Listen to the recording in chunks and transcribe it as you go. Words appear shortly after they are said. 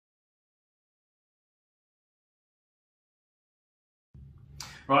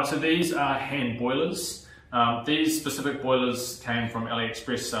Right, so these are hand boilers. These specific boilers came from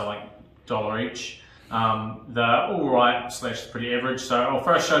AliExpress, so like $1 each. They're alright slash pretty average. So I'll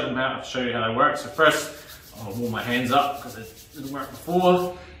first show you how they work. So first, I'll warm my hands up because it didn't work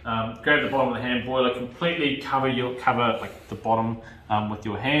before. Grab the bottom of the hand boiler, completely cover like the bottom with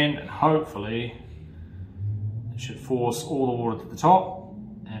your hand, and hopefully it should force all the water to the top.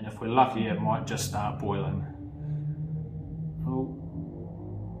 And if we're lucky, it might just start boiling. Oh,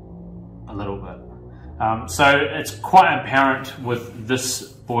 a little bit. So it's quite apparent with this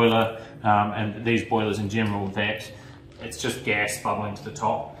boiler and these boilers in general that it's just gas bubbling to the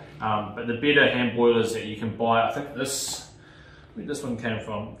top. But the better hand boilers that you can buy, I think where this one came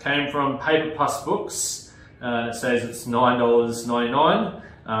from Paper Plus Books. It says it's $9.99.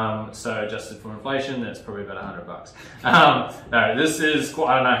 So adjusted for inflation, that's probably about $100. No, this is quite,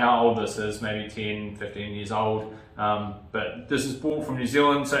 I don't know how old this is, maybe 10, 15 years old. But this is bought from New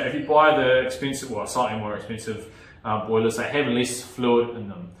Zealand. So if you buy the expensive, well, slightly more expensive boilers, they have less fluid in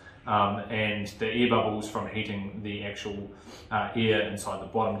them. And the air bubbles from heating the actual air inside the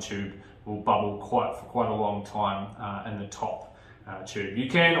bottom tube will bubble for quite a long time in the top tube. You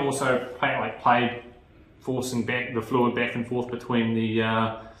can also play forcing back the fluid back and forth between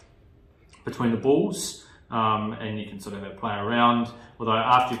the balls, and you can sort of play around. Although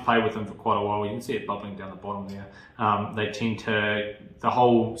after you play with them for quite a while, you can see it bubbling down the bottom there. The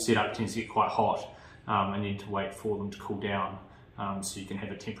whole setup tends to get quite hot, and you need to wait for them to cool down. So you can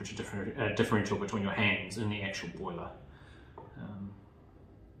have a temperature differential between your hands in the actual boiler.